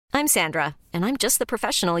I'm Sandra, and I'm just the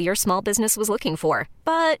professional your small business was looking for.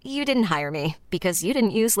 But you didn't hire me because you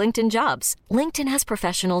didn't use LinkedIn Jobs. LinkedIn has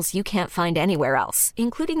professionals you can't find anywhere else,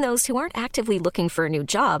 including those who aren't actively looking for a new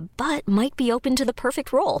job, but might be open to the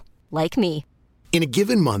perfect role, like me. In a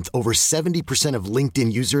given month, over 70% of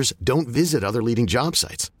LinkedIn users don't visit other leading job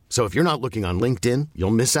sites. So if you're not looking on LinkedIn,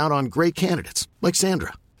 you'll miss out on great candidates like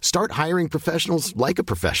Sandra. Start hiring professionals like a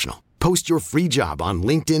professional. Post your free job on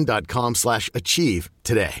linkedin.com/achieve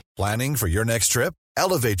today. Planning for your next trip?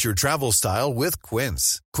 Elevate your travel style with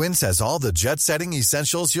Quince. Quince has all the jet-setting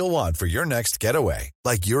essentials you'll want for your next getaway,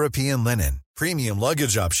 like European linen, premium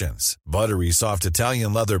luggage options, buttery soft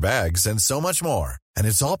Italian leather bags, and so much more. And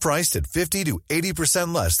it's all priced at 50 to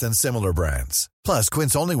 80% less than similar brands. Plus,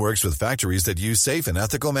 Quince only works with factories that use safe and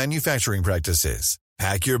ethical manufacturing practices.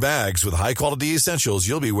 Pack your bags with high-quality essentials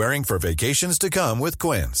you'll be wearing for vacations to come with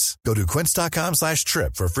Quince. Go to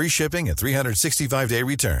quince.com/trip for free shipping and 365-day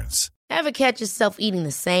returns. Ever catch yourself eating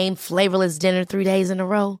the same flavorless dinner 3 days in a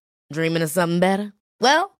row? Dreaming of something better?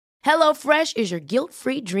 Well, HelloFresh is your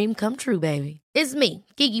guilt-free dream come true, baby. It's me,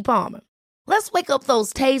 Keke Palmer. Let's wake up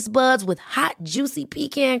those taste buds with hot, juicy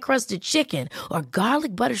pecan-crusted chicken or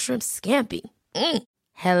garlic butter shrimp scampi.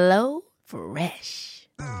 HelloFresh.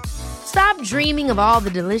 Stop dreaming of all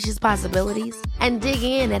the delicious possibilities and dig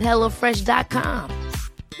in at HelloFresh.com.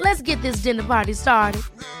 Let's get this dinner party started.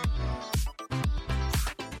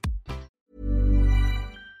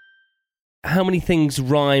 How many things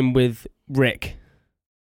rhyme with Rick?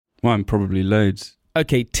 Well, probably loads.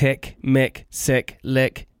 Okay, tick, mick, sick,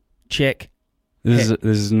 lick, chick. This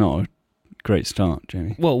is not a great start,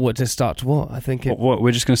 Jamie. Well, what to start to what? I think What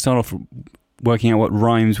we're just going to start off working out what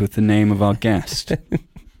rhymes with the name of our guest.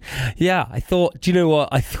 Yeah, I thought, do you know what?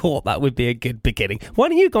 I thought that would be a good beginning. Why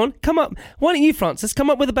don't you go on? Come up. Why don't you, Francis, come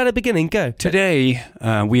up with a better beginning? Go. Today,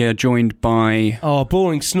 we are joined by... Oh,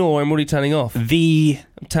 boring snore. I'm already turning off. I'm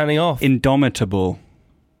turning off. Indomitable.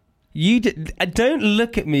 Don't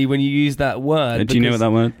look at me when you use that word. Do you know what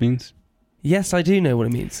that word means? Yes, I do know what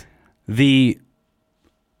it means. The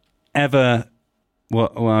ever...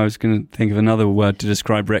 Well, I was going to think of another word to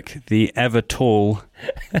describe Rick. The ever tall...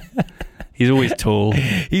 He's always tall.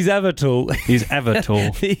 He's ever tall. He's ever tall.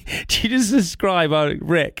 Do you just describe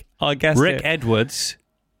Rick, our guest Rick here? Edwards.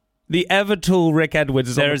 The ever tall Rick Edwards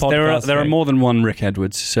is on the podcast. There are more than one Rick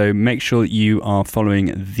Edwards, so make sure that you are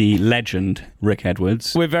following the legend Rick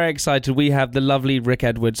Edwards. We're very excited. We have the lovely Rick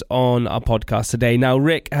Edwards on our podcast today. Now,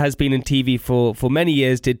 Rick has been in TV for many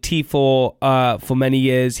years, did T4 for many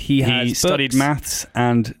years. He studied maths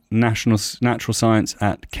and natural science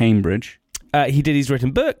at Cambridge. He's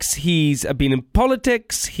written books. He's been in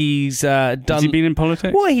politics. He's done... Has he been in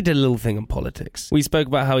politics? Well, he did a little thing in politics. We spoke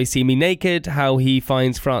about how he's seen me naked, how he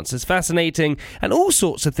finds Francis fascinating, and all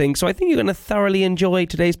sorts of things. So I think you're going to thoroughly enjoy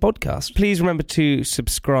today's podcast. Please remember to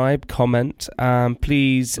subscribe, comment.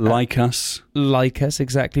 Please... Like us. Like us,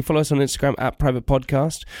 exactly. Follow us on Instagram at Private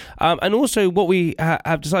Podcast. And also what we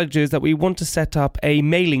have decided to do is that we want to set up a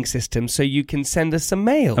mailing system so you can send us some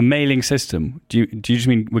mail. A mailing system? Do you just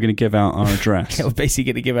mean we're going to give out our address? Yeah, we're basically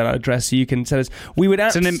going to give out our address so you can send us...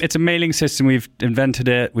 It's a mailing system. We've invented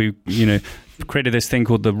it. We created this thing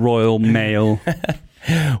called the Royal Mail.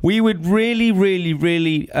 We would really, really,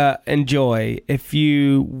 really enjoy if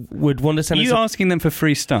you would want to send us... Are you asking them for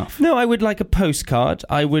free stuff? No, I would like a postcard.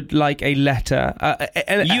 I would like a letter. Are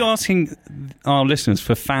you asking our listeners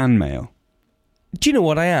for fan mail? Do you know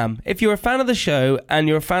what I am? If you're a fan of the show and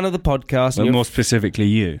you're a fan of the podcast... Well, more specifically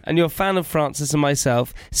you. And you're a fan of Francis and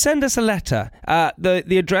myself, send us a letter.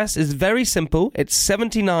 The address is very simple. It's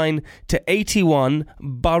 79 to 81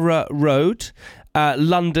 Borough Road,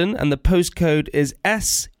 London, and the postcode is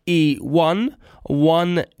SE1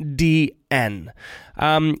 1DN.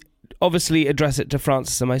 Obviously, address it to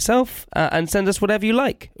Francis and myself, and send us whatever you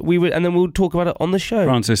like. And then we'll talk about it on the show.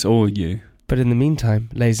 Francis or you. But in the meantime,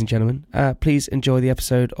 ladies and gentlemen, please enjoy the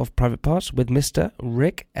episode of Private Parts with Mr.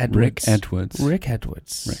 Rick Edwards. Rick Edwards. Rick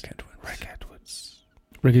Edwards. Rick Edwards. Rick Edwards.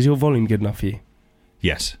 Rick, is your volume good enough for you?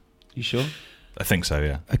 Yes. You sure? I think so,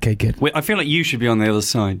 yeah. Okay, good. Wait, I feel like you should be on the other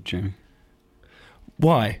side, Jamie.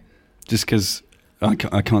 Why? Just because I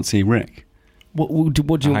can't see Rick. What do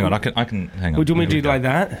you hang on, I can hang on. What do you want me to do like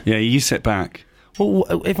that? Yeah, you sit back. Well,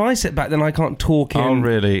 if I sit back, then I can't talk in... I'll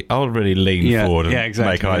really lean forward and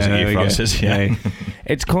exactly. make eyes at you, Francis. Yeah.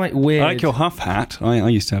 It's quite weird. I like your huff hat. I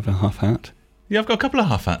used to have a huff hat. Yeah, I've got a couple of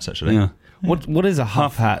huff hats, actually. Yeah. What is a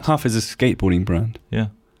huff hat? Huff is a skateboarding brand. Yeah.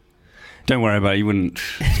 Don't worry about it. You wouldn't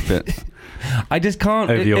spit. I just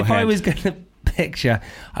can't... Over your head. I was going to picture...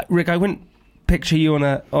 Rick, I wouldn't picture you on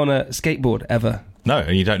a skateboard, ever. No,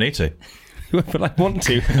 and you don't need to. but I want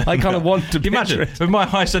to. I kind of want to. Can you imagine with my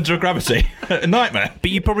high centre of gravity? A nightmare.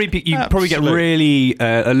 But you probably get really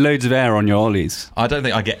loads of air on your ollies. I don't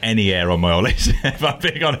think I get any air on my ollies. If I'm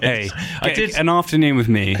being honest, Hey, I did an afternoon with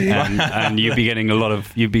me, and you'd be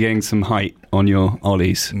getting some height on your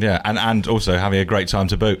ollies. Yeah, and also having a great time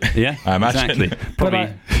to boot. Yeah, I imagine. Exactly.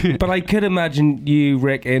 Probably. But I could imagine you,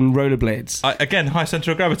 Rick, in rollerblades. Again, high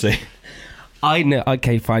centre of gravity. I know.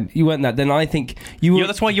 Okay, fine. You weren't that. Then I think you were. Yeah,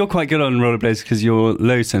 that's why you're quite good on rollerblades, because you're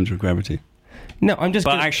low centre of gravity. No, I'm just.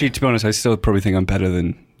 But actually, to be honest, I still probably think I'm better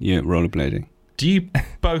than you at rollerblading. Do you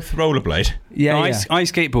both rollerblade? Yeah, no, yeah. I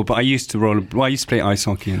skateboard, but I used to play ice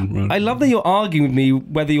hockey and rollerblade. I love that you're arguing with me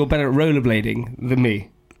whether you're better at rollerblading than me.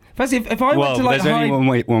 Firstly, if I went to like there's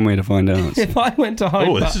only one way to find out. If I went to Hyde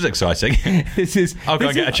Oh, Park, this is exciting. this is. I'll go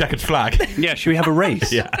this and get a is- checkered flag. Yeah, should we have a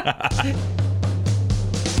race? Yeah.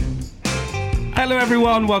 Hello,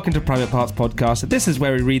 everyone. Welcome to Private Parts Podcast. This is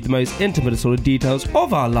where we read the most intimate sort of details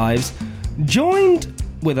of our lives. Joined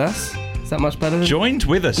with us. Is that much better? Joined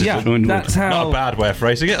with us. Yeah, Joined with that's us. how. Not a bad way of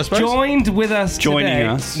phrasing it, I suppose. Joined with us Joining today.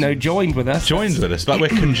 us. No, joined with us. Joined with us, like we're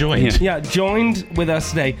conjoined. Yeah, joined with us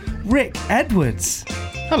today, Rick Edwards.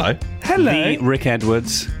 Hello. Hello. The Rick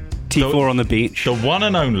Edwards, T4 on the beach. The one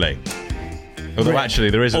and only. Although actually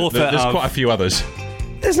there's Author of- quite a few others.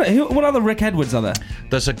 There's no. What other Rick Edwards are there?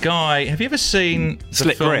 There's a guy. Have you ever seen the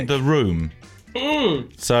Slick film Rick. The Room?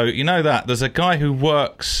 So you know that there's a guy who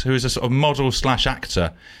is a sort of model /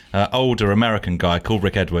 actor, older American guy called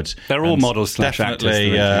Rick Edwards. They're all And models / actors,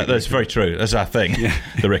 definitely, the Rick that's very true. That's our thing.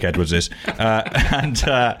 The Rick Edwards is, and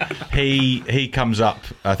he comes up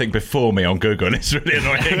I think before me on Google, and it's really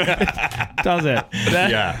annoying. Does it?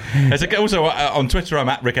 Yeah. Also on Twitter I'm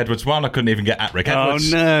at Rick Edwards 1. I couldn't even get at Rick Oh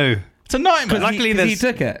Edwards. no! It's a nightmare. Luckily he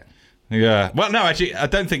took it. Yeah. Well, no, actually, I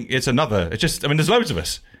don't think it's another. It's just, there's loads of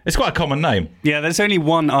us. It's quite a common name. Yeah, there's only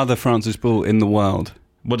one other Francis Bull in the world.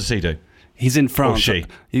 What does he do? He's in France. Or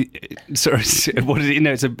she? Sorry, what is he?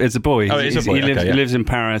 No, it's a boy. Oh, it is a boy. He Okay, lives in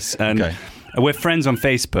Paris, and Okay. we're friends on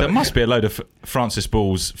Facebook. There must be a load of Francis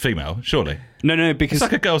Bulls female, surely. No, because It's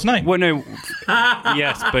like a girl's name. well, no,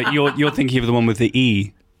 yes, but you're thinking of the one with the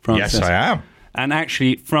E. Frances. Yes, I am. And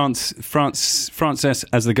actually, Frances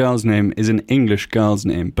as the girl's name is an English girl's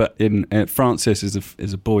name, but in Francis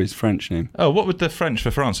is a boy's French name. Oh, what would the French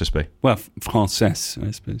for Francis be? Well, Frances,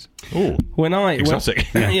 I suppose. Oh, When I exotic.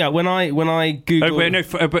 when I Google. Oh, wait, no,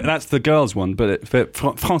 but that's the girl's one. But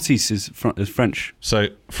Francis is French. So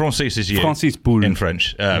Francis is you. Francis Bull. In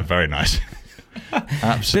French. Very nice.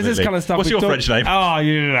 Absolutely. This is kind of stuff. What's we your talk- French name? Oh,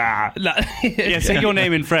 yeah. Yeah, say your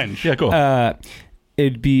name in French. Yeah, go on.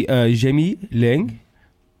 It'd be Jamie Ling.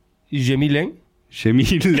 Jamie Ling. Jamie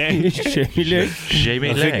Lang. Jamie Ling.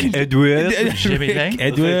 Jamie Lang. Edward. Jamie Lang.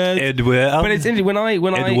 Edward. But it's interesting when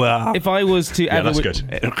Edouard. if I was to Yeah, ever that's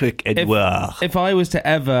good. Rick Edward. if I was to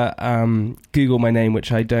ever Google my name,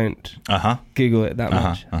 which I don't Uh-huh. Google it that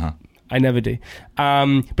much. Uh-huh. I never do.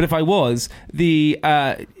 But if I was,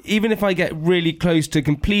 even if I get really close to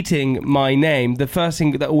completing my name, the first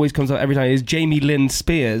thing that always comes up every time is Jamie Lynn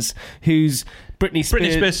Spears, who's Britney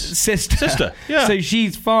Spears' sister. Yeah. So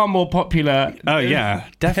she's far more popular. Oh yeah,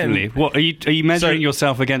 definitely. What are you measuring So-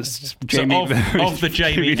 yourself against? Jamie So of the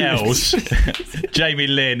Jamie L's, Jamie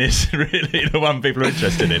Lynn is really the one people are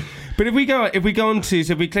interested in. But if we go on to,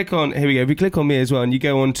 so if we click on, here we go, if we click on me as well, and you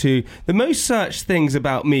go on to the most searched things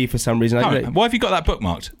about me for some reason. Oh, why have you got that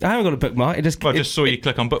bookmarked? I haven't got a bookmark. It just. Well, I just saw you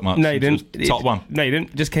click on bookmarks. No, you didn't. It was top one. No, you didn't.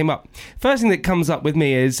 It just came up. First thing that comes up with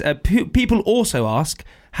me is people also ask,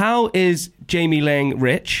 how is Jamie Lang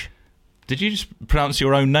rich? Did you just pronounce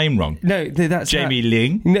your own name wrong? No, that's Jamie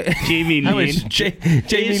Ling. No, Jamie How Lynn. is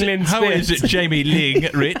Jamie Lynn How Spears. is it Jamie Ling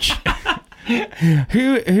rich?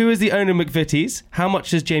 Who is the owner of McVitie's? How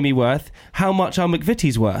much is Jamie worth? How much are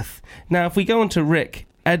McVitie's worth? Now, if we go on to Rick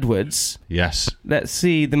Edwards, Yes. let's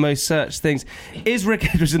see the most searched things. Is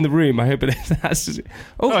Rick Edwards in the room? I hope it is.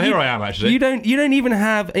 Here I am, actually. You don't even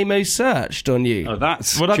have a most searched on you. Oh,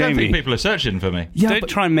 that's Well, I Jamie. don't think people are searching for me. Yeah, Don't but,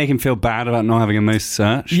 try and make him feel bad about not having a most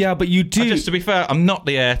search. yeah, but you do. Just to be fair, I'm not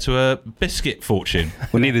the heir to a biscuit fortune.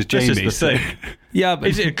 Well, neither's This Jamie. is the thing. Yeah,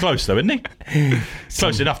 but He's close, though, isn't he?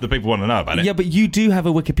 Close enough that people want to know about it. yeah, but you do have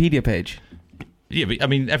a Wikipedia page. Yeah, but, I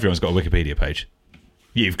mean, everyone's got a Wikipedia page.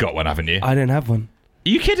 You've got one, haven't you? Are I don't have one.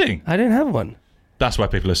 you kidding? I don't have one. That's why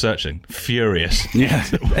people are searching. Furious. Yeah.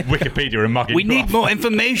 Wikipedia and mugging We need off. more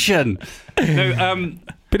information. No,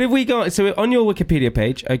 But if we go, so on your Wikipedia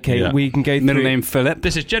page, okay, we can go through. Middle name Philip.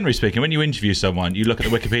 This is generally speaking, when you interview someone, you look at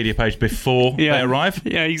the Wikipedia page before they arrive.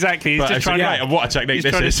 Yeah, exactly. He's But just it's trying great, what a technique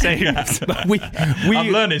this is. I'm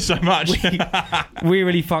learning so much. We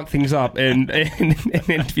really fuck things up in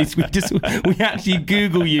interviews. We actually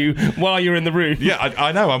Google you while you're in the room. Yeah,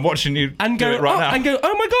 I know. I'm watching you and do go it right now. and go.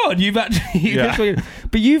 Oh my god, you've actually.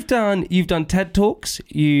 But you've done TED Talks.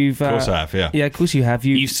 Of course I have. Yeah. Yeah, of course you have.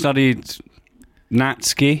 You studied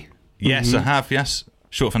Natski. Yes, I have. Yes,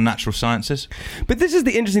 short for natural sciences. But this is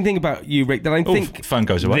the interesting thing about you, Rick. That I think phone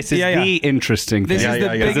goes away. This is the interesting thing. This is the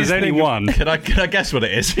biggest There's only thing. one. Can I guess what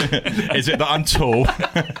it is? Is it that I'm tall?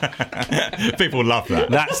 People love that.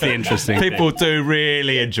 That's the interesting thing. People do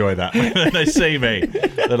really enjoy that when they see me.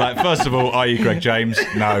 They're like, first of all, are you Greg James?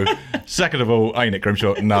 No. Second of all, are you Nick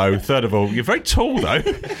Grimshaw? No. Third of all, you're very tall though.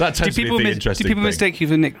 That tends to be the interesting Do people thing. mistake you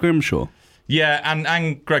for Nick Grimshaw? Yeah,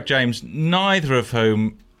 and Greg James, neither of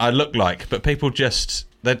whom I look like, but people just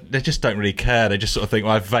they just don't really care. They just sort of think,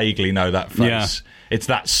 well, I vaguely know that face. Yeah. It's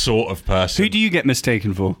that sort of person. Who do you get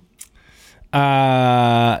mistaken for?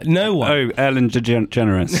 No one. Oh, Ellen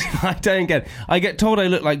DeGeneres. I don't get. I get told I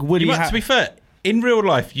look like Woody. To be fair, in real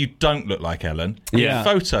life, you don't look like Ellen. Yeah. In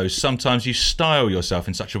photos, sometimes you style yourself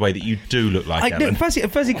in such a way that you do look like Ellen.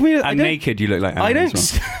 Firstly, can we? And naked, you look like Ellen. I don't.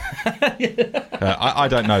 As well. I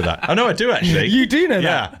don't know that. Oh no, I do actually. You do know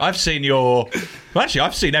that. Yeah, I've seen your. Well, actually,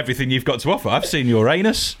 I've seen everything you've got to offer. I've seen your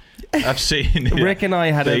anus. I've seen Rick and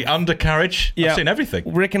I had the undercarriage. Yeah, I've seen everything.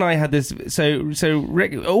 Rick and I had this. So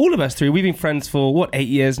Rick, all of us three, we've been friends for 8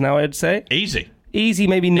 years now. I'd say easy,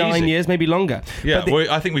 maybe 9 years, maybe longer. Yeah,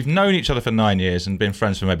 I think we've known each other for 9 years and been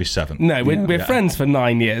friends for maybe 7. No, we're friends for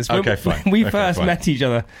 9 years. Okay, fine. When we first met each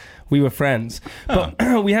other, we were friends.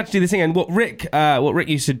 But we had to do this thing. And what Rick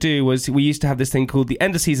used to do was we used to have this thing called the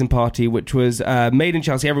end of season party, which was made in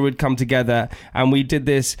Chelsea. Everyone would come together, and we did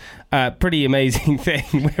this pretty amazing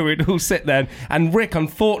thing where we'd all sit there. And Rick,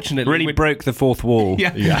 unfortunately, really broke the fourth wall.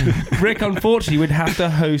 Yeah. Rick, unfortunately, would have to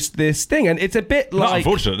host this thing, and it's a bit like. Not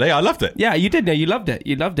unfortunately, I loved it. Yeah, you did. No, you loved it.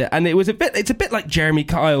 You loved it, and it's a bit like Jeremy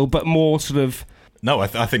Kyle, but more sort of. No, I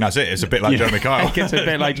think that's it. It's a bit like Jeremy Kyle. It's a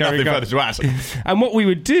bit like Jeremy Kyle. Nothing further to add. And what we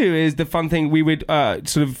would do is the fun thing, we would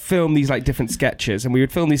sort of film these like different sketches, and we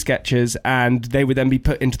would film these sketches and they would then be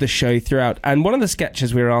put into the show throughout. And one of the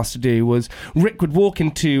sketches we were asked to do was Rick would walk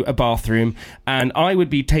into a bathroom and I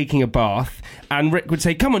would be taking a bath, and Rick would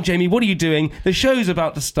say, "Come on, Jamie, what are you doing? The show's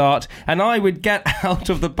about to start." And I would get out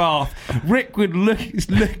of the bath. Rick would look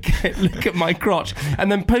at my crotch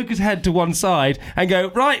and then poke his head to one side and go,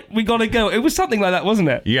 "Right, we got to go." It was something like that, wasn't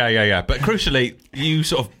it? Yeah. But crucially, you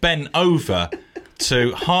sort of bent over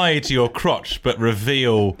to hide your crotch, but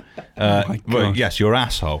reveal, your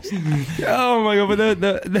asshole. Oh my god!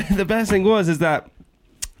 But the best thing is that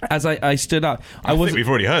as I stood up, I think we've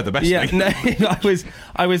already heard the best thing. No,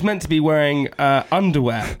 I was meant to be wearing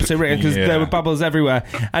underwear, so because there were bubbles everywhere,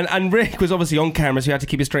 and Rick was obviously on camera, so he had to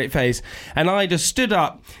keep a straight face, and I just stood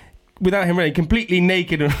up. Without him really, completely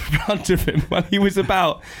naked in front of him while he was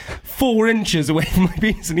about 4 inches away from my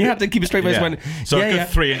penis, and he had to keep a straight face. Yeah. So a good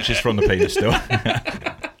 3 inches from the penis still.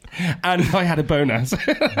 And I had a boner. So.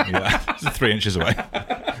 Yeah, 3 inches away.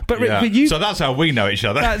 But Rick, so that's how we know each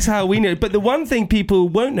other. That's how we know. But the one thing people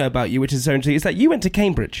won't know about you, which is so interesting, is that you went to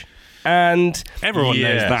Cambridge. And everyone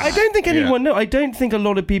knows that. I don't think anyone knows. I don't think a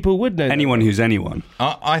lot of people would know. Anyone who's anyone.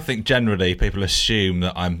 I think generally people assume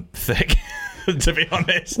that I'm thick. To be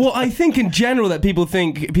honest. Well, I think in general that people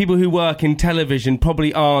think people who work in television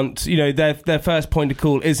probably aren't, their first point of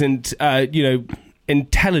call isn't,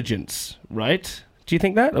 intelligence, right? Do you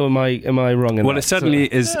think that, or am I wrong in that? Well, it certainly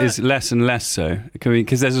is less and less so,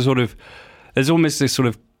 because there's almost this sort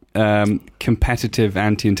of competitive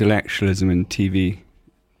anti-intellectualism in TV.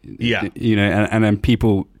 Yeah, and then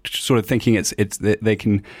people sort of thinking it's they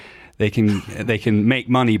can make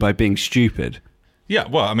money by being stupid. Yeah,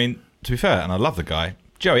 well, I mean. To be fair, and I love the guy,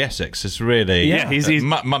 Joey Essex has really he's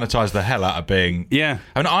monetised the hell out of being. Yeah,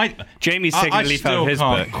 I mean, Jamie's taking the leaf out of his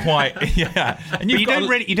book. Quite, and you don't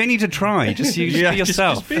need to try. Just be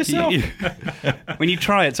yourself. Just be yourself. When you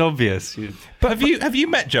try, it's obvious. But have you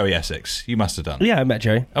met Joey Essex? You must have done. Yeah, I met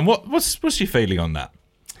Joey. And what's your feeling on that?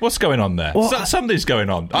 What's going on there? Well, something's going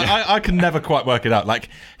on. I can never quite work it out. Like,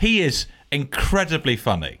 he is incredibly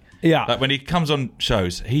funny. Yeah. Like when he comes on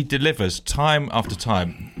shows, he delivers time after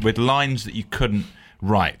time with lines that you couldn't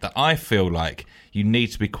write, that I feel like you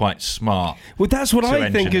need to be quite smart. Well, that's what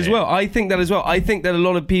I think as well. I think that as well. I think that a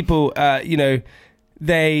lot of people, they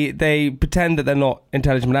pretend that they're not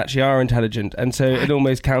intelligent, but actually are intelligent, and so it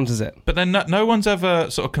almost counters it. But then no one's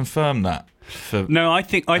ever sort of confirmed that. No, I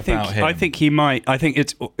think he might. I think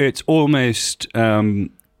it's almost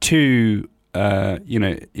too. I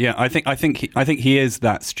think he is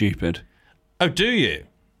that stupid. Oh, do you?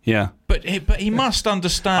 Yeah, but he must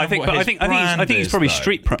understand. I think he's probably I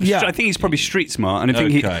think he's probably street smart, and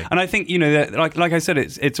I think that, like I said,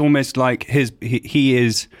 it's almost like he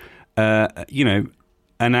is,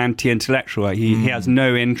 an anti-intellectual. He has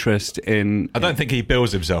no interest in. I don't think he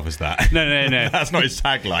bills himself as that. No. That's not his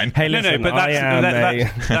tagline. Hey, listen, but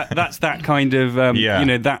that's that kind of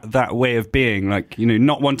that way of being, like,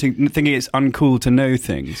 not thinking it's uncool to know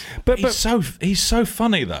things. But he's so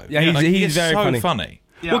funny though. Yeah, he's very so funny.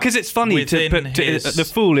 Yeah. Well, because it's funny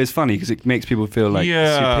the fool is funny because it makes people feel like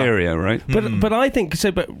superior, right? But I think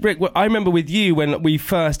so. But Rick, I remember with you when we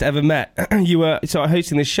first ever met, you were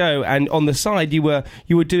hosting the show, and on the side you were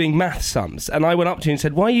doing math sums, and I went up to you and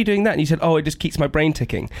said, "Why are you doing that?" And you said, "Oh, it just keeps my brain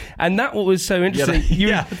ticking." And that was so interesting.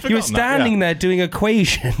 You were standing there doing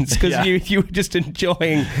equations because you were just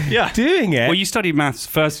enjoying doing it. Well, you studied maths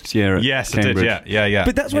first year at Cambridge. I did. Yeah.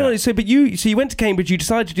 But that's what I so. But you went to Cambridge. You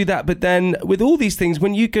decided to do that. But then with all these things,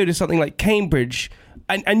 when you go to something like Cambridge,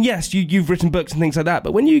 and yes, you've written books and things like that,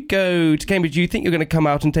 but when you go to Cambridge, you think you're going to come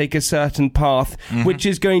out and take a certain path, which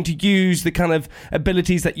is going to use the kind of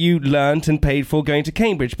abilities that you learnt and paid for going to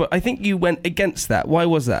Cambridge. But I think you went against that. Why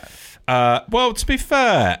was that? Well, to be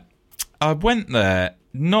fair, I went there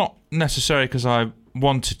not necessarily because I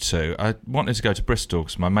wanted to. I wanted to go to Bristol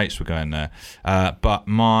because my mates were going there, but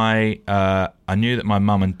I knew that my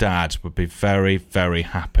mum and dad would be very, very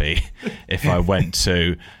happy if I went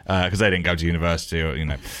to, because they didn't go to university,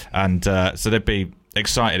 and so they'd be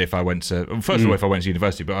excited if I went to. First of all, if I went to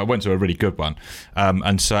university, but I went to a really good one,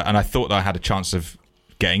 and I thought that I had a chance of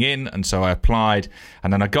getting in, and so I applied,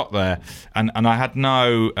 and then I got there, and I had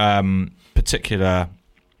no particular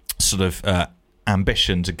sort of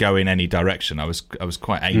ambition to go in any direction. I was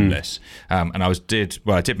quite aimless, and I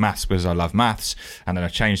did maths because I love maths, and then I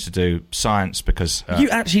changed to do science because you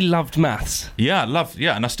actually loved maths. Yeah,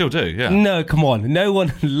 and I still do. Yeah. No, come on, no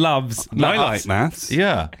one loves maths. I like maths.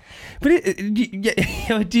 Yeah. But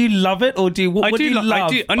do you love it, or do you? What do you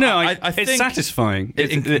love? I think it's satisfying.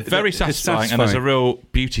 It's very satisfying, and there's a real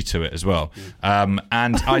beauty to it as well. And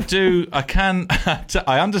I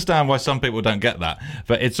understand why some people don't get that,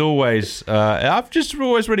 but it's always. I've just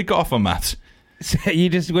always really got off on maths. So you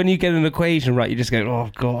just, when you get an equation right, you just go, "Oh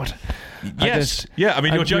God." Yes. I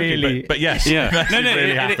mean, you're joking, but yes. Yeah.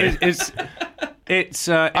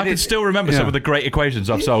 I can still remember some of the great equations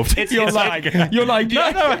I've solved. You're like, no,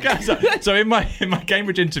 I can't. So in my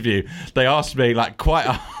Cambridge interview, they asked me like quite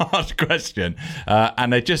a hard question,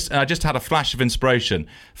 and I just had a flash of inspiration,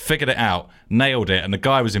 figured it out, nailed it, and the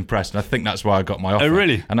guy was impressed, and I think that's why I got my offer. Oh,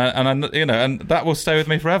 really? And that will stay with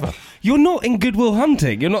me forever. You're not in Good Will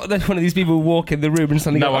Hunting. You're not one of these people who walk in the room and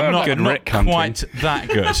suddenly no, go, I'm not Rick quite that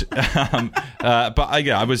good. But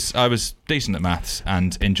I was decent at maths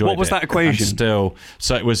and enjoyed it. What was that equation?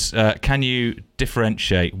 So it was, can you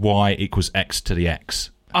differentiate y equals x to the x?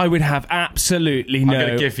 I would have absolutely no. I'm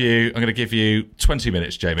going to give you 20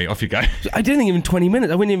 minutes, Jamie. Off you go. I didn't think even 20 minutes.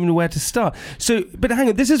 I wouldn't even know where to start. So, but hang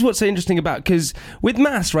on. This is what's so interesting about, because with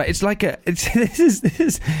maths, right? It's like this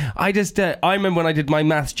is. I remember when I did my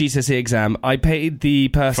maths GCSE exam. I paid the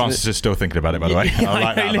person. Francis is still thinking about it, by the way. I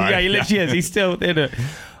like that. Yeah, he literally is. He's still.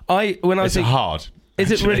 It's hard. Is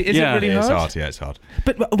it really? Is it really hard? It's hard. Yeah, it's hard.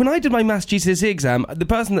 But when I did my maths GCSE exam, the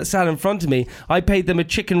person that sat in front of me, I paid them a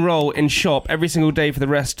chicken roll in shop every single day for the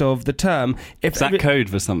rest of the term. Is that code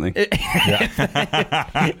for something? If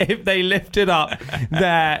they lifted up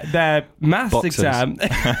their maths Boxers. exam,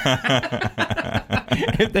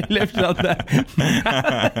 if they lifted up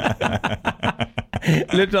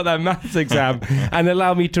their maths exam and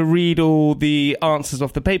allowed me to read all the answers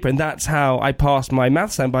off the paper, and that's how I passed my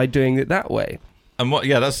maths exam, by doing it that way. And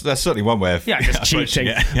that's certainly one way of just cheating.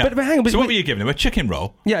 It. Yeah. But hang on. So what were you giving him? A chicken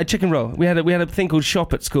roll? Yeah, a chicken roll. We had a thing called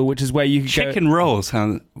shop at school, which is where you could chicken rolls.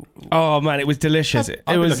 Oh man, it was delicious.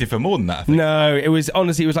 I was looking for more than that. I think. No, it was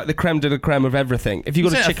honestly, it was like the creme de la creme of everything. If you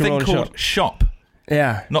got a chicken roll called shop,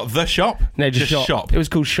 yeah, not the shop. No, just shop. It was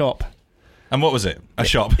called shop. And what was it? A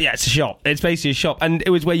shop? Yeah, it's a shop. It's basically a shop. And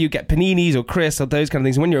it was where you get paninis or crisps or those kind of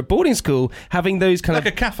things. And when you're at boarding school, having those kind of...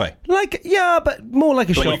 Like a cafe? But more like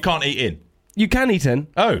a shop. But you can't eat in? You can eat in.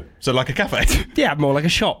 Oh, so like a cafe? Yeah, more like a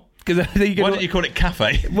shop. Why don't you call it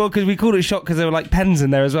cafe? Well, because we called it shop because there were like pens in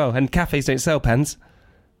there as well. And cafes don't sell pens.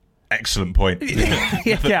 Excellent point.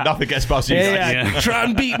 Nothing gets past you. Yeah. Try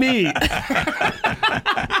and beat me.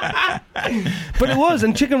 But it was.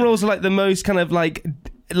 And chicken rolls are like the most kind of like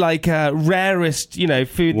rarest,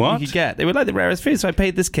 food that you could get. They were like the rarest food. So I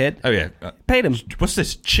paid this kid. Oh yeah, paid him. What's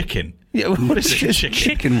this chicken? Yeah, what is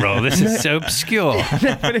chicken roll? This is so obscure.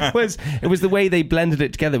 No, but it was the way they blended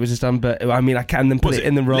it together. It was just I mean, I can then put it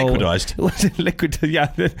in the roll. Liquidized? Was it liquid?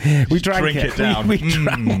 Yeah, we drank drink it down. We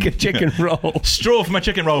drank a chicken roll. Straw for my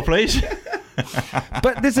chicken roll, please.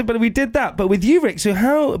 But we did that. But with you, Rick, so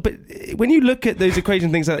how? But when you look at those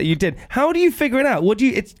equation things that you did, how do you figure it out? What do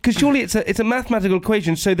you? Because surely it's a mathematical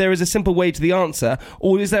equation. So there is a simple way to the answer,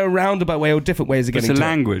 or is there a roundabout way or different ways of getting to it? It's a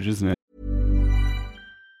language, isn't it?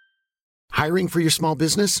 Hiring for your small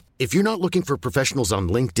business? If you're not looking for professionals on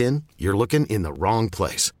LinkedIn, you're looking in the wrong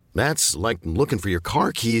place. That's like looking for your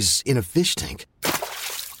car keys in a fish tank.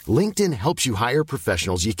 LinkedIn helps you hire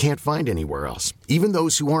professionals you can't find anywhere else, even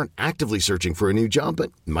those who aren't actively searching for a new job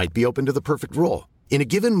but might be open to the perfect role. In a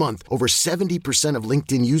given month, over 70% of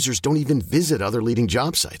LinkedIn users don't even visit other leading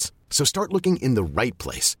job sites. So start looking in the right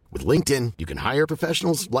place. With LinkedIn, you can hire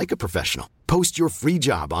professionals like a professional. Post your free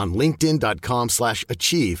job on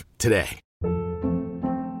linkedin.com/achieve today.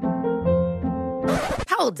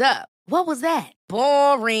 Hold up. What was that?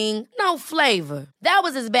 Boring. No flavor. That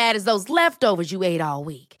was as bad as those leftovers you ate all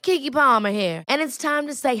week. Keke Palmer here. And it's time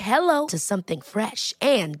to say hello to something fresh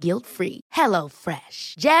and guilt-free. Hello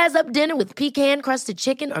Fresh. Jazz up dinner with pecan-crusted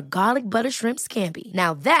chicken or garlic butter shrimp scampi.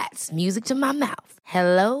 Now that's music to my mouth.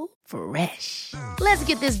 Hello Fresh. Let's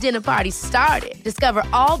get this dinner party started. Discover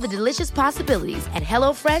all the delicious possibilities at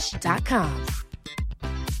HelloFresh.com.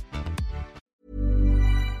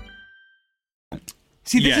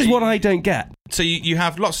 See, this is what I don't get. So you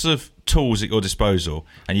have lots of tools at your disposal,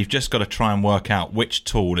 and you've just got to try and work out which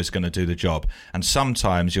tool is going to do the job. And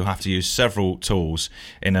sometimes you'll have to use several tools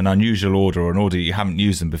in an unusual order or an order you haven't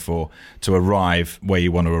used them before to arrive where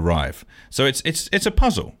you want to arrive. So it's a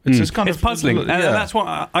puzzle. It's kind of puzzling. Yeah. And that's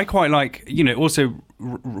what I quite like. Also,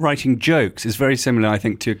 writing jokes is very similar, I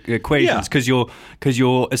think, to equations because you're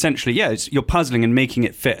essentially you're puzzling and making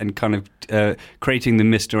it fit and kind of creating the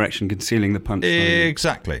misdirection, concealing the punchline.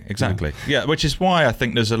 Exactly. Yeah, which is why I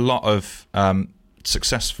think there's a lot of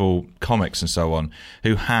successful comics and so on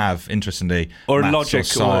who have, interestingly, or maths logic or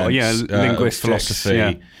science, linguistics,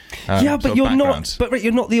 philosophy. But you're not. But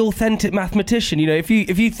you're not the authentic mathematician. If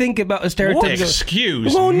you think about a stereotypical.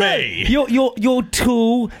 Excuse me. You're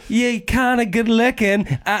tall. You're kind of good looking.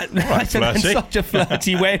 I said that in such a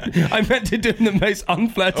flirty way. I meant to do it in the most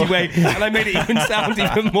unflirty way, and I made it even sound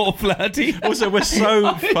even more flirty. Also, we're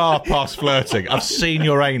so far past flirting. I've seen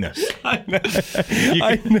your anus. I know.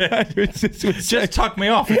 Just tug me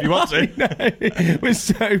off if you want to. I know. We're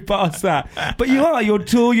so past that. But you are. You're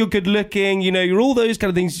tall. You're good looking. You're all those kind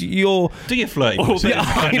of things. You're. Do you flirt? You're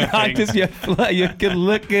good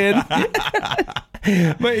looking.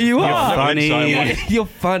 But you're funny. You're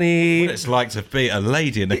funny. What it's like to be a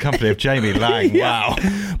lady in the company of Jamie Lang. Wow.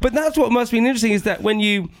 But that's what must be interesting is that when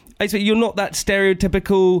you're not that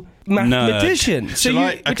stereotypical mathematician.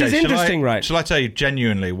 Nerd. Which is interesting, right? Shall I tell you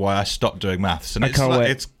genuinely why I stopped doing maths? And I can't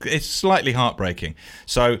wait. It's slightly heartbreaking.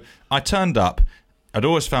 So I turned up. I'd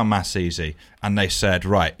always found maths easy, and they said,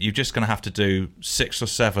 right, you're just going to have to do 6 or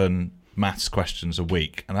 7 maths questions a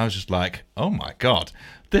week. And I was just like, oh my God,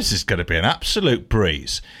 this is going to be an absolute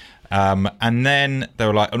breeze. And then they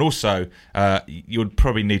were like, and also, you would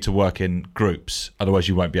probably need to work in groups, otherwise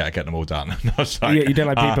you won't be able to get them all done. And I was like, you don't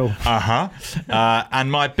like people. And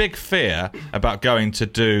my big fear about going to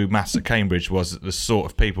do maths at Cambridge was that the sort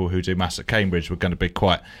of people who do maths at Cambridge were going to be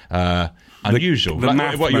quite unusual. The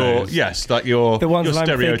math what you're, the ones you're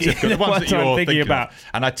stereotypical, the ones that you're thinking about.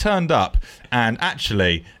 And I turned up, and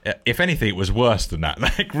actually, if anything, it was worse than that.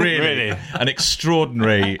 Like really, an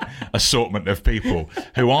extraordinary assortment of people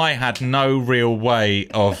who I had no real way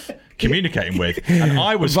of communicating with, and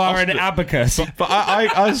I was via an abacus. But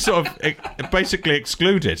I was sort of basically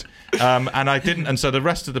excluded, and I didn't. And so the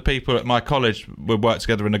rest of the people at my college would work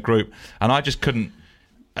together in a group, and I just couldn't.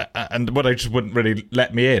 They just wouldn't really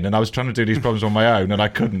let me in, and I was trying to do these problems on my own, and I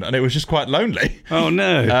couldn't, and it was just quite lonely. Oh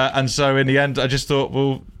no! And so in the end, I just thought,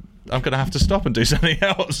 well, I'm going to have to stop and do something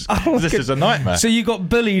else. This is a nightmare. So you got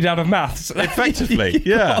bullied out of maths? Effectively,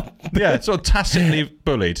 yeah, sort of tacitly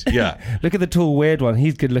bullied. Yeah. Look at the tall, weird one.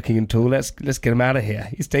 He's good looking and tall. Let's get him out of here.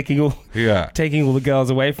 He's taking all the girls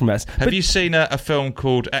away from us. Have you seen a film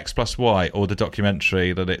called X+Y, or the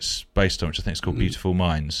documentary that it's based on, which I think is called Beautiful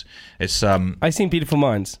Minds? It's I've seen Beautiful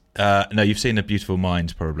Minds. No, you've seen A Beautiful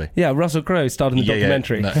Mind, probably. Yeah, Russell Crowe starred in the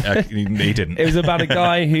documentary. No, he didn't. It was about a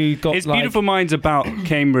guy who got Beautiful Mind's about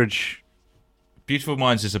Cambridge Beautiful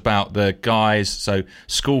Minds is about the guys, so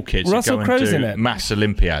school kids who Russell go Crowe's and in do it. mass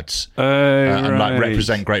Olympiads and like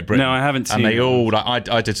represent Great Britain. No, I haven't seen And they it. all, like,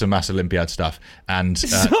 I did some mass Olympiad stuff, and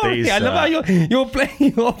Sorry, I love how you're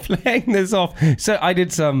playing this off. So I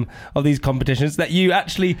did some of these competitions that you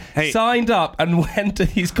actually signed up and went to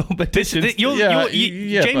these competitions.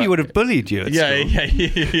 Jamie would have bullied you at school.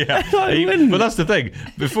 Yeah. I wouldn't. But that's the thing.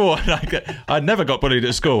 Before, I never got bullied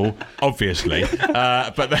at school, obviously.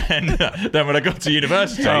 But then when I got to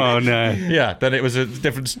university, Oh, no. yeah, then it was a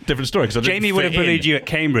different story. Because Jamie would have bullied you at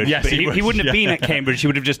Cambridge. Yes, but he would. he wouldn't have been at Cambridge. He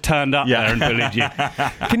would have just turned up there and bullied you.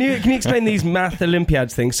 Can you explain these math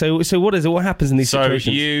Olympiads things? So what is it? What happens in these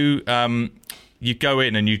situations? You go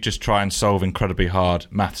in and you just try and solve incredibly hard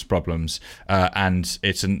maths problems, and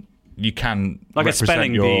you can like a represent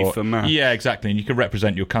spelling bee for math. Yeah, exactly. And you can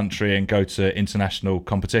represent your country and go to international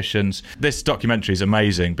competitions. This documentary is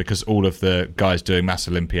amazing because all of the guys doing maths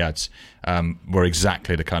Olympiads were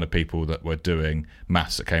exactly the kind of people that were doing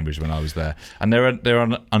maths at Cambridge when I was there. And they're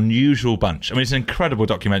an unusual bunch. I mean, it's an incredible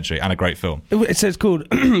documentary and a great film. So it's called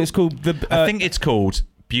I think it's called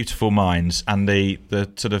Beautiful Minds, and the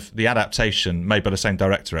sort of the adaptation made by the same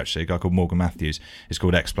director, actually, a guy called Morgan Matthews, is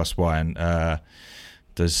called X+Y, and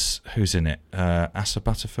who's in it? Asa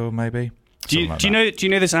Butterfield, maybe. Do you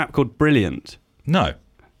know this app called Brilliant? No.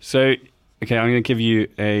 So, okay, I'm going to give you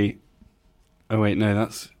a. Oh wait, no,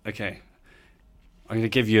 that's okay. I'm going to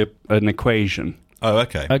give you an equation. Oh,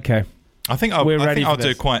 okay. Okay. I think I'll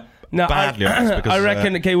do quite badly on this because I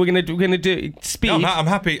reckon. Okay, we're gonna do speed. No, I'm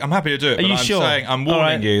happy to do it. Are but you I'm sure? saying I'm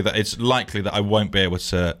warning you that it's likely that I won't be able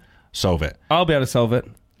to solve it. I'll be able to solve it.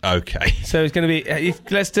 Okay. So it's going to be.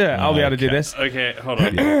 Let's do it. I'll be able to do this. Okay, hold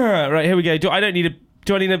on. Right, here we go. Do I need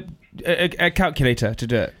a calculator to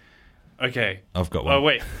do it? Okay. I've got one. Oh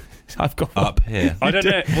wait, I've got Up here. I don't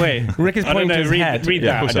know. Wait, Rick is I don't pointing to know. his head. Read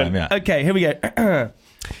Yeah, that. of course I am, yeah. Okay, here we go.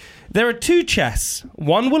 There are two chests.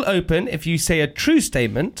 One will open if you say a true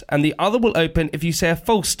statement, and the other will open if you say a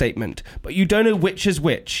false statement, but you don't know which is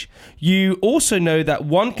which. You also know that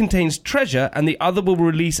one contains treasure and the other will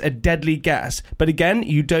release a deadly gas, but again,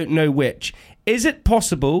 you don't know which. Is it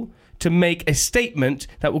possible to make a statement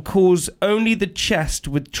that will cause only the chest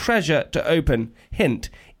with treasure to open? Hint: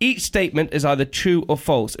 each statement is either true or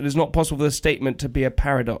false. It is not possible for the statement to be a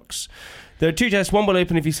paradox. There are two chests. One will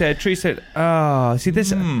open if you say a true statement. See,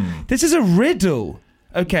 this is a riddle.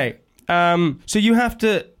 Okay, so you have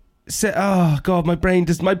to say, oh God, my brain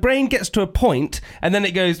gets to a point and then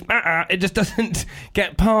it goes, it just doesn't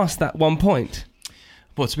get past that one point.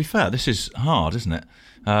 Well, to be fair, this is hard, isn't it?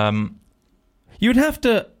 You'd have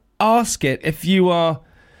to ask it if you are.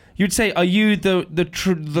 You'd say, "Are you the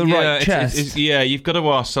right chest?" You've got to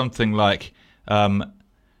ask something like, I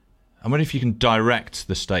wonder if you can direct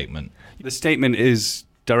the statement. The statement is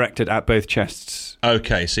directed at both chests.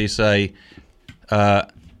 Okay, so you say, I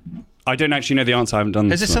don't actually know the answer. I haven't done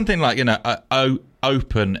this. is it something like,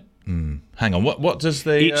 open? Hang on. What does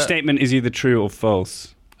the Each statement is either true or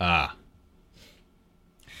false. Oh,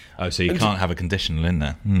 so you can't have a conditional in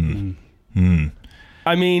there.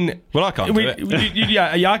 I mean, Well, I can't do it.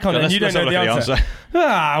 I can't. And you don't know the answer.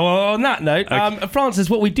 Well, on that note, Francis,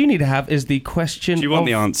 what we do need to have is the question. Do you want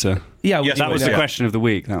the answer? Yeah, Yes, That was the Yeah. question of the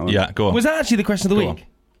week. That one. Yeah, go on. Was that actually the question of the Go week?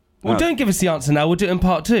 Well, don't give us the answer now. We'll do it in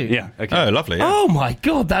part 2. Yeah. Okay. Oh, lovely. Yeah. Oh my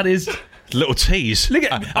God, that is. Little tease. Look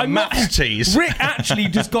at a maths tease. Rick actually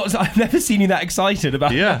just got. I've never seen you that excited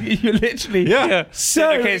about. Yeah. You literally. Yeah.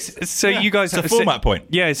 So okay. So you guys. It's a format point.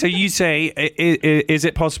 Yeah. So you say, is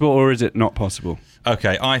it possible or is it not possible?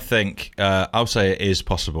 Okay, I think I'll say it is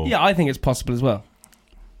possible. Yeah, I think it's possible as well.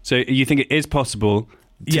 So you think it is possible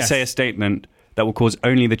to Yes. say a statement that will cause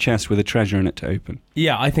only the chest with a treasure in it to open?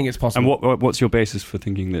 Yeah, I think it's possible. And what's your basis for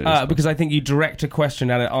thinking that it is possible? Because I think you direct a question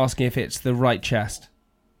at it, asking if it's the right chest.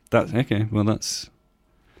 That's okay. Well, that's.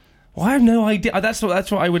 Well, I have no idea. That's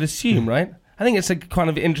what I would assume, right? I think it's a kind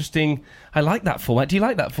of interesting. I like that format. Do you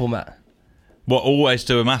like that format? What, always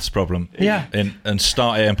do a maths problem? Yeah. And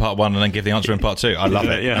start it in part 1 and then give the answer in part 2. I love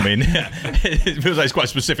it. Yeah. I mean, it feels like it's quite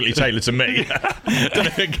specifically tailored to me. I don't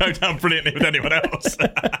know if it go down brilliantly with anyone else.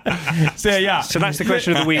 So yeah. So that's the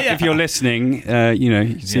question of the week. If you're listening,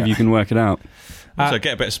 you see if you can work it out. So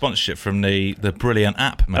get a bit of sponsorship from the Brilliant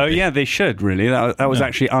app, maybe. Oh yeah, they should really. That was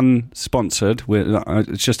actually unsponsored.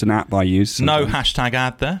 It's just an app I use. No sometimes. hashtag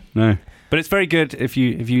ad there. No, but it's very good if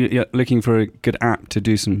you're looking for a good app to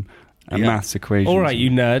do some maths equations. All right, you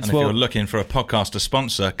nerds. And if Well, you're looking for a podcast to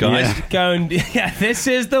sponsor, guys, go and this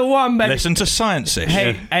is the one, baby. listen to Science-ish.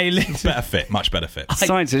 Hey, listen. Better fit, much better fit.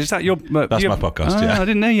 Science, is that your? That's my podcast, yeah. I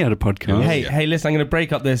didn't know you had a podcast. Hey, listen. I'm going to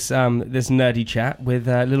break up this this nerdy chat with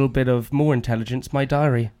a little bit of more intelligence. My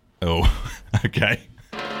diary. Oh, okay.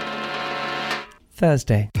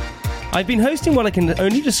 Thursday. I've been hosting what I can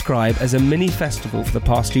only describe as a mini festival for the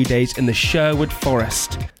past 2 days in the Sherwood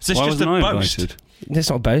Forest. Is this Why just a wasn't I boast? invited? It's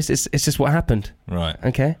not a boast, it's just what happened. Right.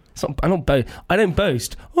 Okay? I don't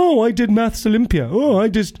boast. Oh, I did Maths Olympia. Oh, I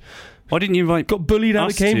just Why didn't you invite? got bullied out of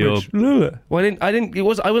us to Cambridge. Well, I didn't. I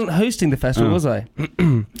wasn't hosting the festival, was I?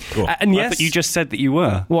 Cool. And I yes, thought you just said that you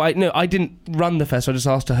were. well, I didn't run the festival. I just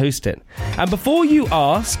asked to host it. And before you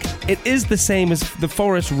ask, it is the same as the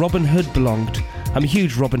forest Robin Hood belonged. I'm a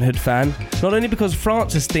huge Robin Hood fan, not only because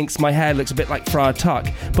Francis thinks my hair looks a bit like Friar Tuck,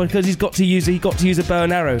 but because he got to use a bow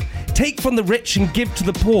and arrow. Take from the rich and give to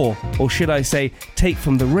the poor, or should I say, take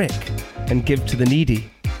from the Rick and give to the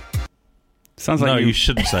needy. Sounds like No, you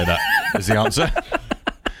shouldn't say that, is the answer.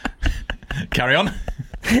 Carry on.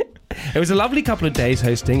 It was a lovely couple of days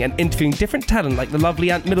hosting and interviewing different talent like the lovely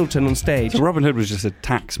Ant Middleton on stage. So Robin Hood was just a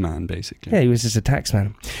tax man, basically. Yeah, he was just a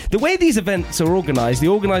taxman. The way these events are organised, the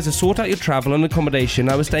organiser sort out your travel and accommodation.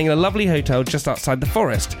 I was staying in a lovely hotel just outside the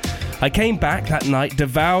forest. I came back that night,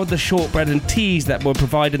 devoured the shortbread and teas that were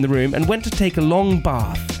provided in the room, and went to take a long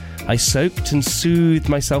bath. I soaked and soothed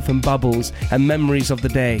myself in bubbles and memories of the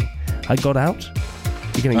day. I got out.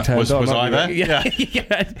 You're getting turned on. Was I aren't you? there?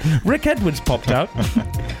 Yeah. Rick Edwards popped out.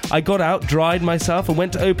 I got out, dried myself, and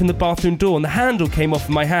went to open the bathroom door, and the handle came off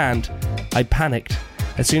my hand. I panicked.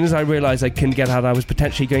 As soon as I realised I couldn't get out, I was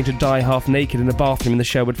potentially going to die half naked in a bathroom in the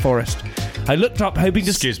Sherwood Forest. I looked up, hoping to...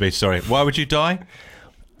 Excuse me, sorry. Why would you die?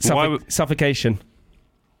 Suffocation.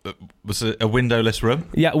 Was it a windowless room?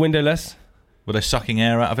 Yeah, windowless. Were they sucking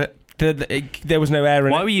air out of it? There was no air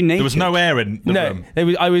in it. Why were you naked? There was no air in the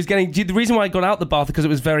room. I was getting... The reason why I got out the bath because it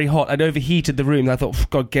was very hot. I'd overheated the room. And I thought,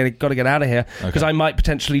 got to get out of here because I might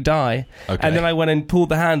potentially die. Okay. And then I went and pulled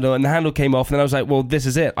the handle, and the handle came off. And then I was like, well, this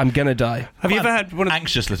is it. I'm going to die. Have you ever had one of...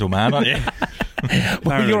 Anxious little man, aren't you?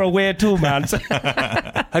 Well, you're a weird tool, man.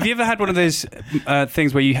 Have you ever had one of those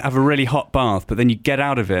things where you have a really hot bath, but then you get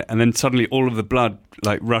out of it, and then suddenly all of the blood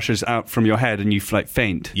rushes out from your head, and you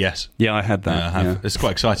faint? Yes. Yeah, I had that. I have. Yeah. It's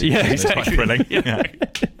quite exciting. Yeah, It's quite thrilling. Yeah.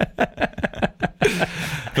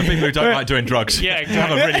 For people who don't like doing drugs,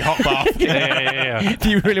 have a really hot bath. Yeah. Do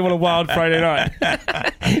you really want a wild Friday night?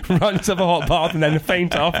 Run yourself a hot bath and then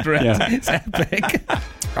faint after it. Yeah. It's epic.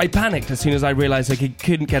 I panicked as soon as I realised I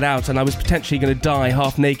couldn't get out and I was potentially going to die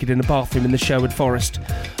half naked in a bathroom in the Sherwood Forest.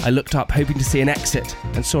 I looked up hoping to see an exit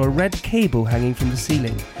and saw a red cable hanging from the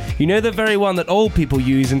ceiling. You know, the very one that old people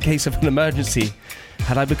use in case of an emergency.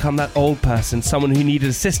 Had I become that old person, someone who needed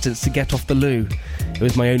assistance to get off the loo? It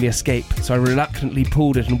was my only escape, so I reluctantly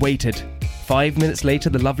pulled it and waited. 5 minutes later,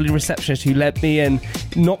 the lovely receptionist who let me in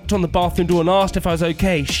knocked on the bathroom door and asked if I was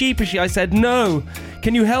okay. Sheepishly, I said, "No.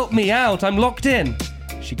 Can you help me out? I'm locked in."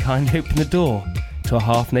 She kindly opened the door to a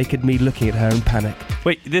half-naked me looking at her in panic.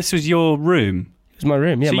 Wait, this was your room? It was my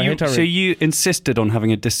room, yeah, my hotel room. So you insisted on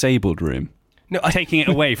having a disabled room? No, taking it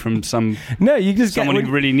away from some... No, you just someone who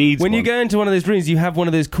really needs when one. you go into one of those rooms, you have one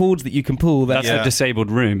of those cords that you can pull. That's a disabled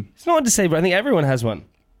room. It's not a disabled. I think everyone has one.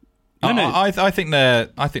 I think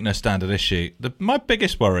they're standard issue. My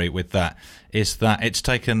biggest worry with that is that it's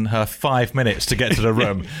taken her 5 minutes to get to the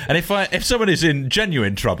room, and if someone is in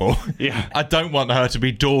genuine trouble, I don't want her to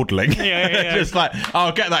be dawdling. Just like,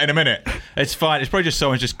 I'll get that in a minute. It's fine. It's probably just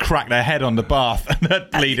someone's just cracked their head on the bath and they're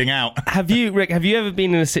bleeding out. Rick, have you ever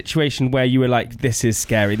been in a situation where you were like, this is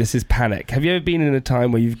scary, this is panic? Have you ever been in a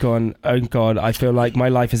time where you've gone, oh God, I feel like my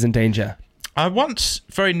life is in danger? I once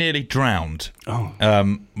very nearly drowned.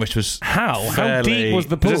 Which was how deep was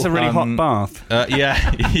the pool? Was this a really hot bath?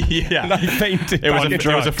 Yeah. And I fainted. It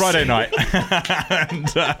was a Friday night,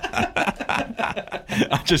 and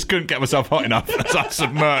I just couldn't get myself hot enough, so I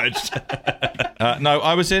submerged. No,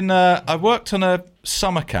 I was in. I worked on a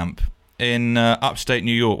summer camp in upstate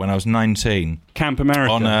New York when I was 19. Camp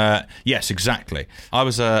America. Yes, exactly. I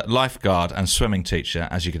was a lifeguard and swimming teacher,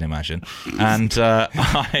 as you can imagine. And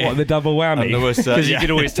what, the double whammy? Because you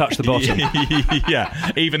could always touch the bottom.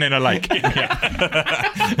 Yeah, even in a lake.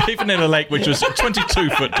 Yeah. Even in a lake which was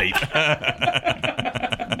 22 foot deep.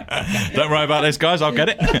 Don't worry about this, guys. I'll get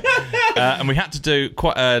it. And we had to do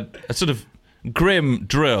quite a sort of grim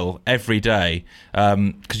drill every day,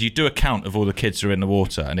 because you do a count of all the kids who are in the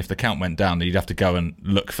water, and if the count went down, then you'd have to go and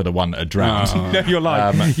look for the one that had drowned. No, you're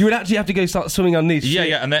lying. You would actually have to go start swimming underneath.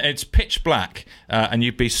 Yeah, and then it's pitch black, and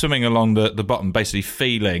you'd be swimming along the bottom, basically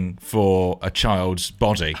feeling for a child's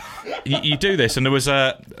body. You do this, and there was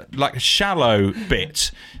a shallow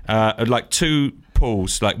bit, like two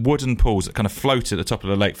pools, like wooden pools that kind of float at the top of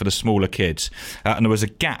the lake for the smaller kids, and there was a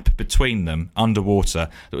gap between them underwater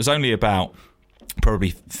that was only about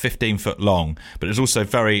probably 15 foot long, but it was also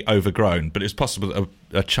very overgrown. But it was possible that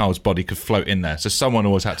a child's body could float in there. So someone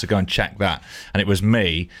always had to go and check that. And it was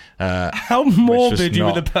me. How morbid you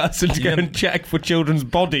were the person to go and check for children's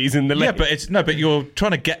bodies in the lake. Yeah, but you're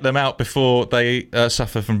trying to get them out before they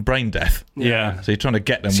suffer from brain death. Yeah. So you're trying to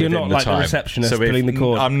get them within the time. So you're not like the receptionist pulling the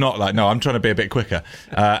cord. I'm not like, no, I'm trying to be a bit quicker.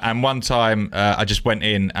 And one time I just went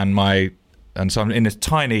in and so I'm in this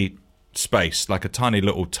tiny space, like a tiny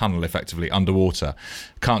little tunnel effectively underwater,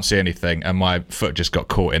 can't see anything, and my foot just got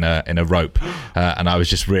caught in a rope, and I was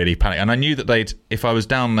just really panicking. And I knew that if I was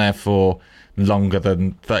down there for longer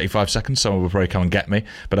than 35 seconds, someone would probably come and get me,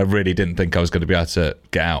 but I really didn't think I was going to be able to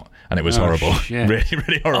get out, and it was horrible. Really,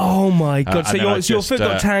 really horrible. Oh my God. So your foot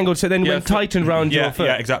got tangled, so then went tightened round your foot.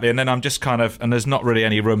 Yeah, exactly. And then I'm just kind of, and there's not really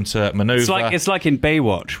any room to manoeuvre. It's like in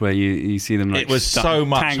Baywatch where you see them like it was so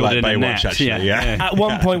much like Baywatch, actually. Yeah. At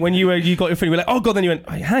one point when you got your foot, you were like, oh God, then you went,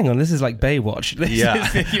 oh, hang on, this is like Baywatch.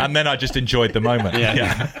 And then I just enjoyed the moment.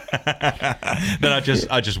 Yeah. Then I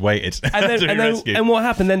just waited. And what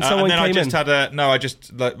happened? Then someone came in.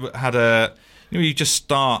 You just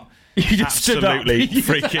start. You just absolutely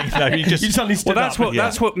freaking. No, you suddenly stood up.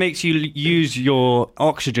 That's what makes you use your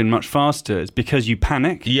oxygen much faster. It's because you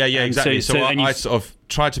panic. Yeah, exactly. So I sort of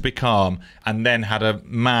tried to be calm, and then had a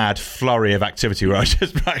mad flurry of activity where I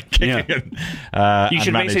just started kicking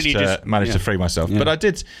and managed to free myself. Yeah. But I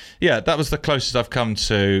did. Yeah, that was the closest I've come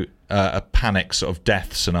to a panic sort of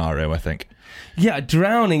death scenario, I think. Yeah,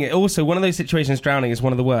 drowning. Also, one of those situations, drowning is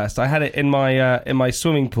one of the worst. I had it in my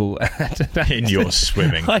swimming pool. In your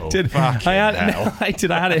swimming pool? I did. I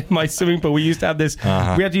had it in my swimming pool. We used to have this.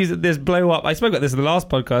 We had to use this blow up. I spoke about this in the last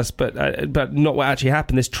podcast, but not what actually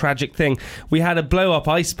happened. This tragic thing. We had a blow up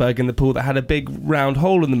iceberg in the pool that had a big round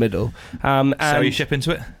hole in the middle. So you ship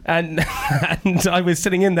into it? And I was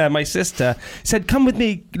sitting in there. My sister said, "Come with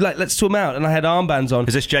me. Like, let's swim out." And I had armbands on.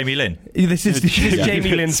 Is this Jamie Lynn? This is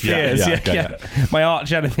Jamie Lynn Spears. Yeah. My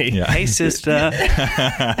arch enemy. Yeah. Hey, sister.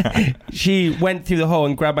 She went through the hole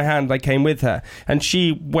and grabbed my hand. I came with her, and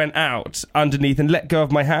she went out underneath and let go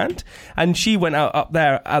of my hand, and she went out up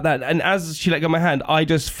there at that. And as she let go of my hand, I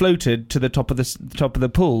just floated to the top of the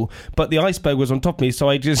pool, but the iceberg was on top of me, so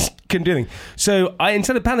I just couldn't do anything. So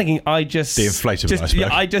instead of panicking, I just the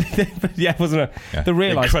inflatable iceberg. It wasn't the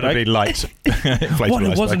real incredibly iceberg. light inflatable What? It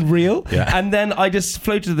iceberg. wasn't real. Yeah. And then I just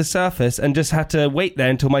floated to the surface and just had to wait there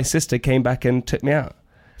until my sister came back and took me out.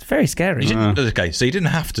 It's very scary. Okay, so you didn't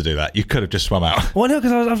have to do that. You could have just swum out. Well, no,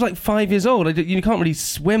 because I was like 5 years old. You can't really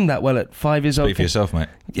swim that well at 5 years old. Speak for yourself, mate.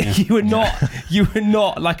 Yeah. You were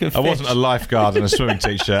not like a fish. I wasn't a lifeguard and a swimming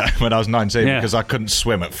teacher when I was 19 because I couldn't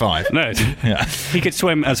swim at 5. No. Yeah. He could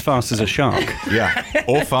swim as fast as a shark. Yeah,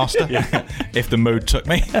 or faster if the mood took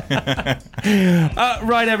me.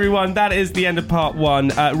 Right, everyone, that is the end of part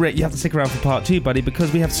 1. Rick, you have to stick around for part 2, buddy,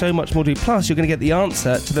 because we have so much more to do. Plus, you're going to get the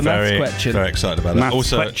answer to the maths question. Very excited about that.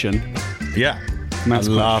 Also, question. Yeah. Maths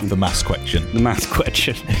I love question. the maths question. The maths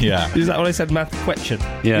question. Yeah. Is that what I said? Math question?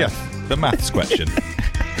 Yeah. The maths question.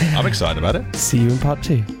 I'm excited about it. See you in part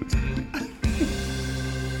 2.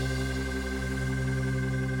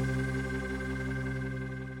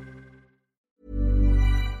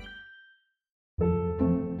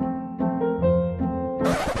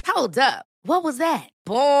 Hold up. What was that?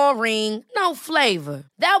 Boring. No flavor.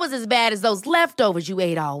 That was as bad as those leftovers you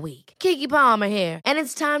ate all week. Keke Palmer here, and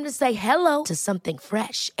it's time to say hello to something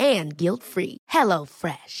fresh and guilt-free. Hello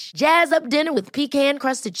Fresh. Jazz up dinner with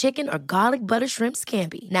pecan-crusted chicken or garlic butter shrimp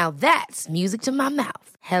scampi. Now that's music to my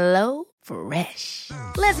mouth. Hello Fresh.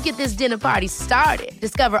 Let's get this dinner party started.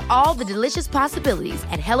 Discover all the delicious possibilities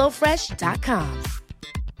at HelloFresh.com.